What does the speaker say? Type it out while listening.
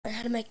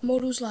how to make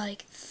models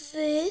like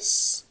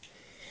this?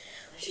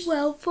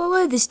 Well,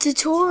 follow this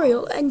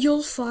tutorial and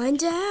you'll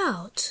find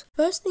out.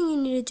 First thing you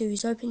need to do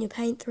is open your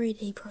Paint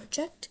 3D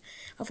project.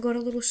 I've got a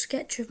little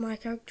sketch of my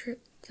character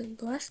to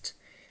the left.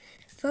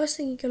 First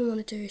thing you're going to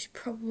want to do is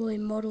probably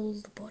model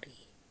the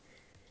body.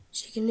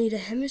 So you can need a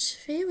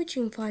hemisphere, which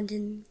you can find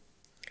in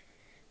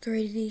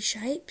 3D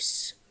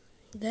shapes.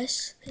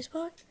 This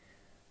part.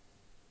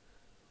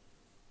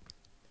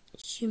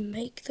 So you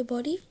make the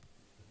body.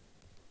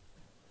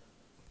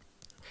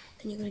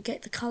 Then you're going to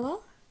get the colour.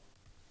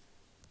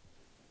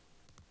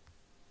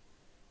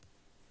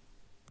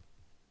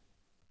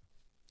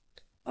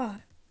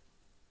 Alright.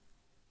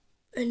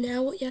 And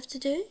now what you have to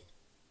do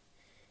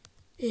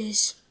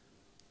is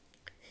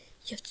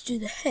you have to do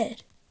the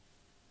head.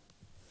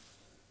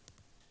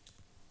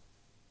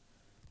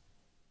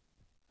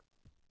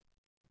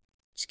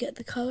 Just get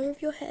the colour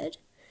of your head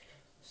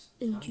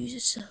and use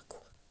a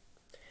circle.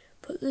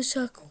 Put the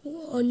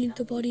circle on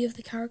the body of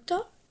the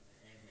character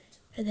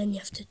and then you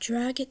have to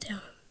drag it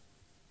down.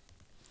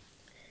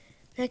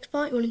 Next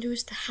part you want to do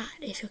is the hat,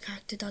 if your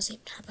character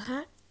doesn't have a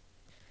hat.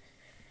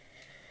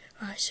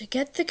 Alright, so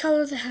get the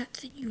colour of the hat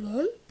that you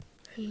want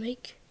and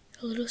make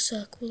a little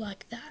circle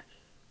like that.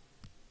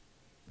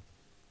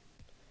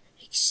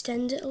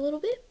 Extend it a little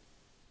bit,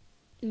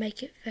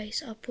 make it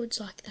face upwards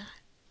like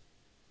that.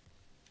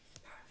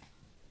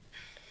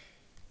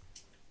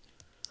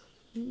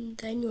 And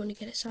then you want to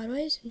get it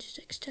sideways and just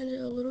extend it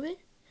a little bit.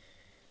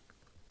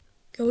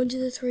 Go into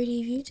the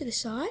 3D view to the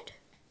side,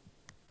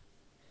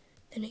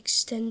 then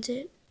extend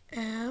it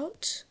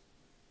out.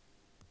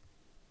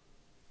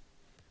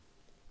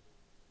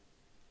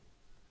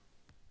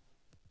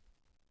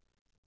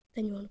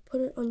 Then you want to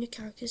put it on your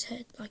character's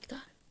head like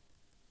that.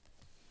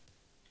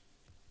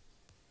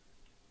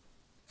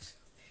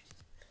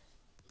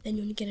 Then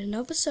you want to get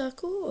another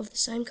circle of the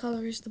same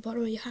colour as the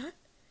bottom of your hat.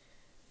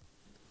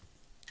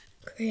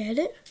 Create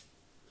it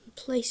and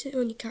place it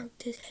on your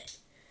character's head.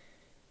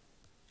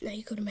 Now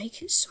you've got to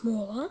make it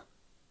smaller.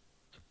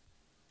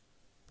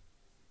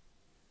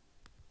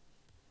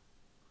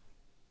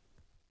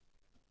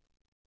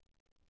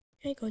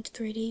 Okay, go into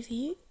 3D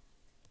view.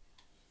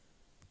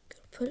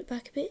 Got to put it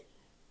back a bit.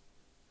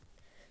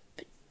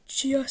 But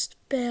just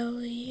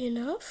barely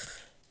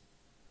enough.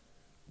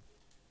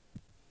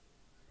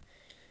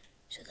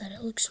 So that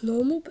it looks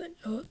normal but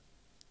not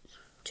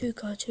too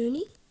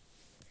cartoony.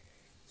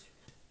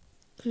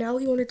 Now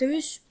what you want to do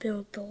is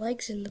build the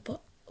legs and the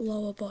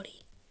lower body.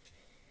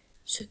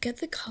 So get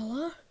the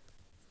colour,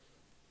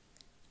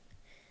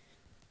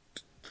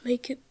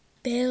 make it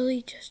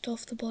barely just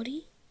off the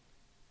body,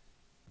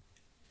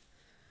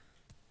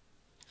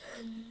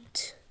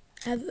 and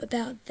have it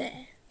about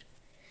there.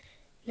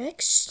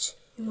 Next,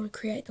 you want to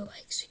create the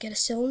legs. So get a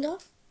cylinder,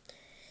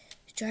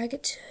 drag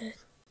it to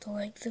the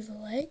length of the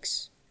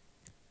legs,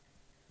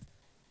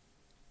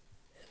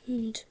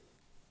 and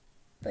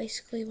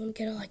basically you want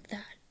to get it like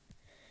that.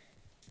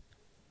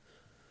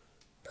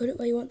 Put it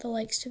where you want the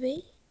legs to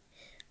be.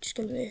 Just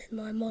going to move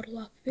my model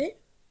up a bit.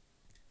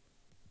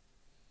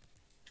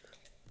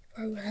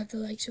 Probably want to have the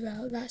legs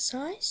about that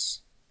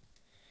size.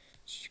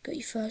 So you've got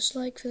your first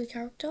leg for the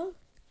character.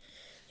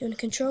 You want to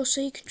Control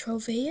C, Control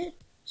V it,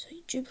 so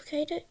you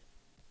duplicate it.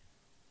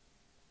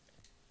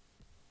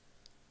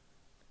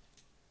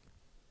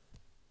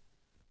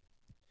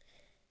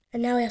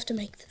 And now we have to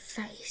make the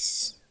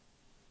face.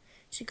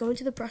 So go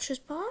into the brushes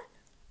part,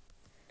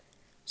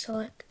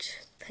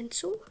 select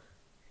pencil.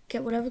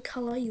 Get whatever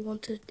colour you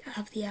want to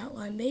have the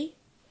outline be,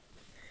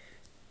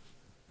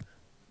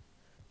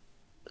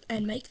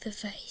 and make the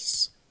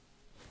face.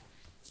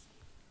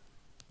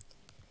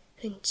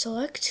 Then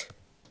select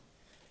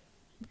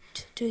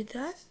to do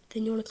that.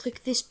 Then you want to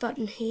click this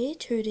button here,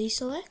 2D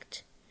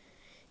select,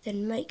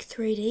 then make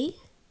 3D,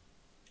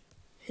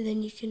 and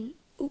then you can,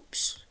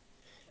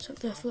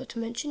 something I forgot to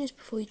mention is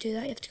before you do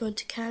that you have to go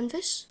into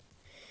canvas,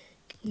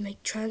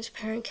 make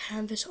transparent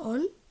canvas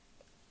on.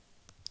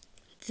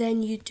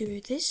 Then you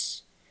do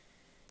this,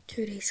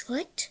 2D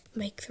select,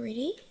 make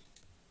 3D.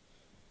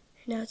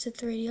 Now it's a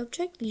 3D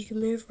object, you can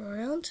move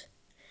around,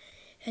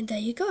 and there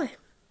you go.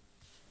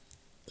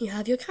 You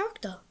have your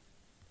character.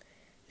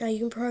 Now you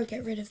can probably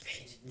get rid of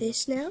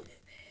this now.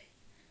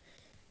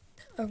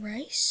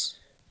 Erase.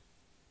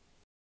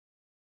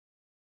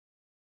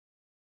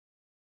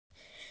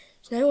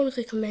 So now you want to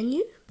click on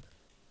menu.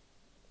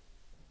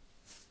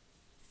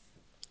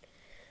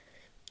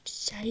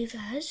 Save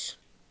as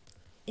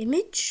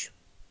image.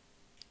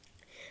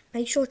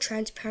 Make sure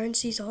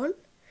transparency is on.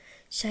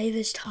 Save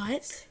as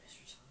type.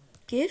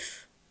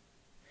 GIF.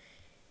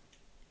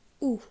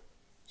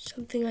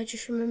 Something I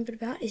just remembered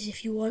about is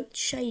if you want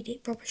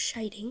proper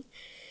shading,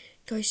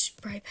 go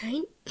spray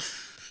paint.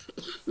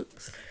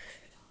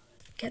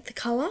 Get the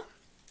colour.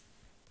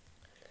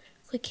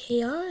 Click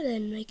here,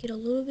 then make it a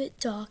little bit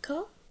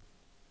darker.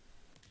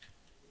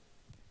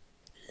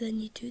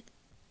 Then you do.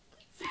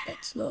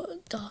 That's not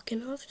dark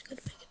enough. You've got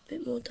to make it a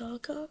bit more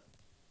darker.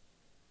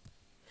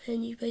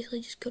 And you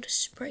basically just got to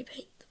spray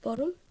paint the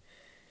bottom.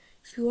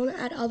 If you want to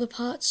add other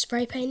parts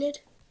spray painted,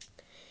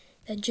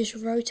 then just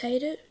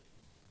rotate it.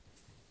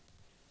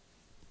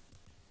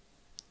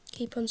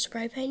 Keep on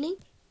spray painting.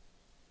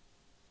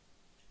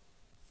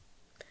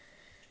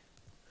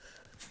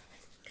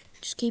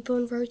 Just keep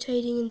on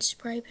rotating and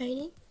spray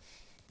painting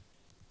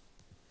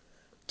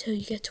till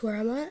you get to where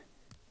I'm at,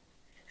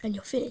 and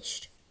you're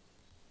finished.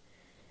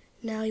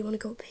 Now you want to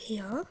go up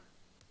here,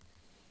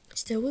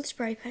 still with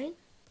spray paint.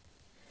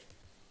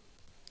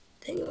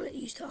 Then you want to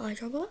use the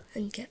eyedropper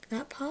and get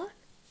that part.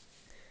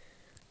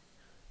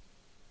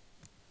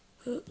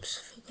 Oops,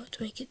 forgot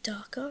to make it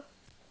darker.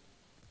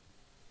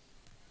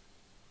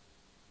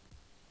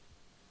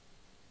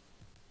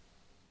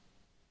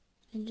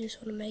 And you just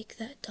want to make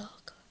that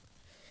darker.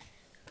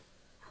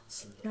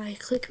 Now you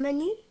click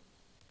menu,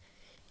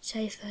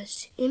 save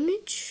as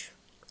image,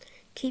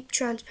 keep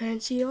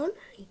transparency on,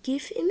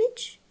 GIF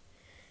image,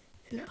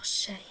 and I'll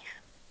save.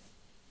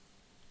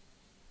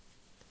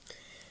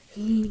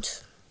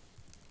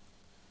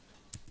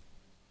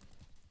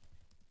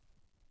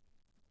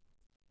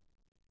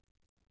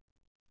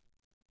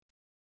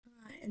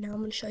 And now I'm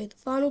going to show you the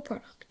final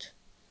product.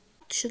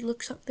 It should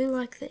look something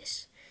like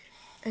this.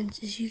 And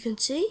as you can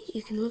see,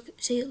 it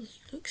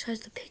looks as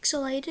the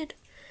pixelated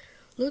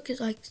look is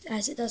like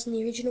as it does in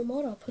the original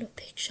model. I'll put a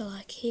picture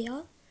like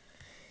here.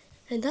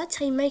 And that's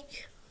how you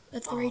make a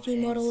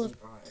 3D model of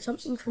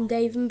something from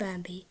Dave and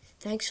Bambi.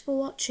 Thanks for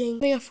watching.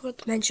 Something I forgot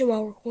to mention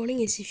while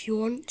recording is if you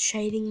want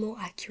shading more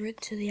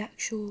accurate to the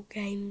actual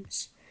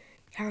game's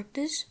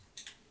characters,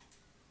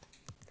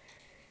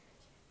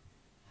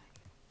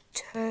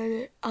 turn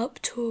it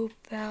up to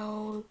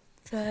about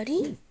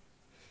 30.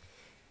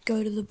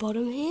 Go to the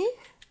bottom here,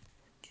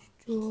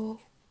 draw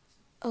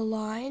a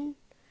line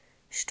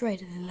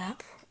straighter than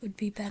that would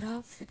be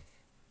better.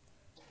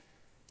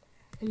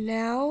 And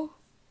now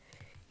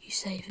you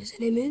save as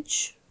an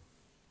image,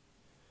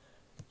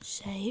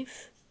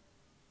 save,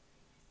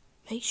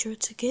 make sure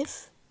it's a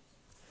GIF.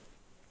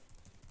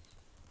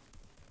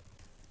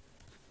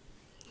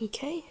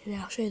 Okay, and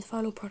now I'll show you the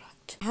final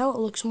product. Now it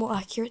looks more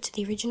accurate to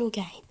the original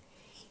game.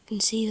 You can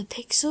see the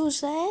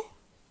pixels there.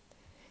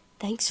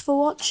 Thanks for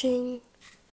watching.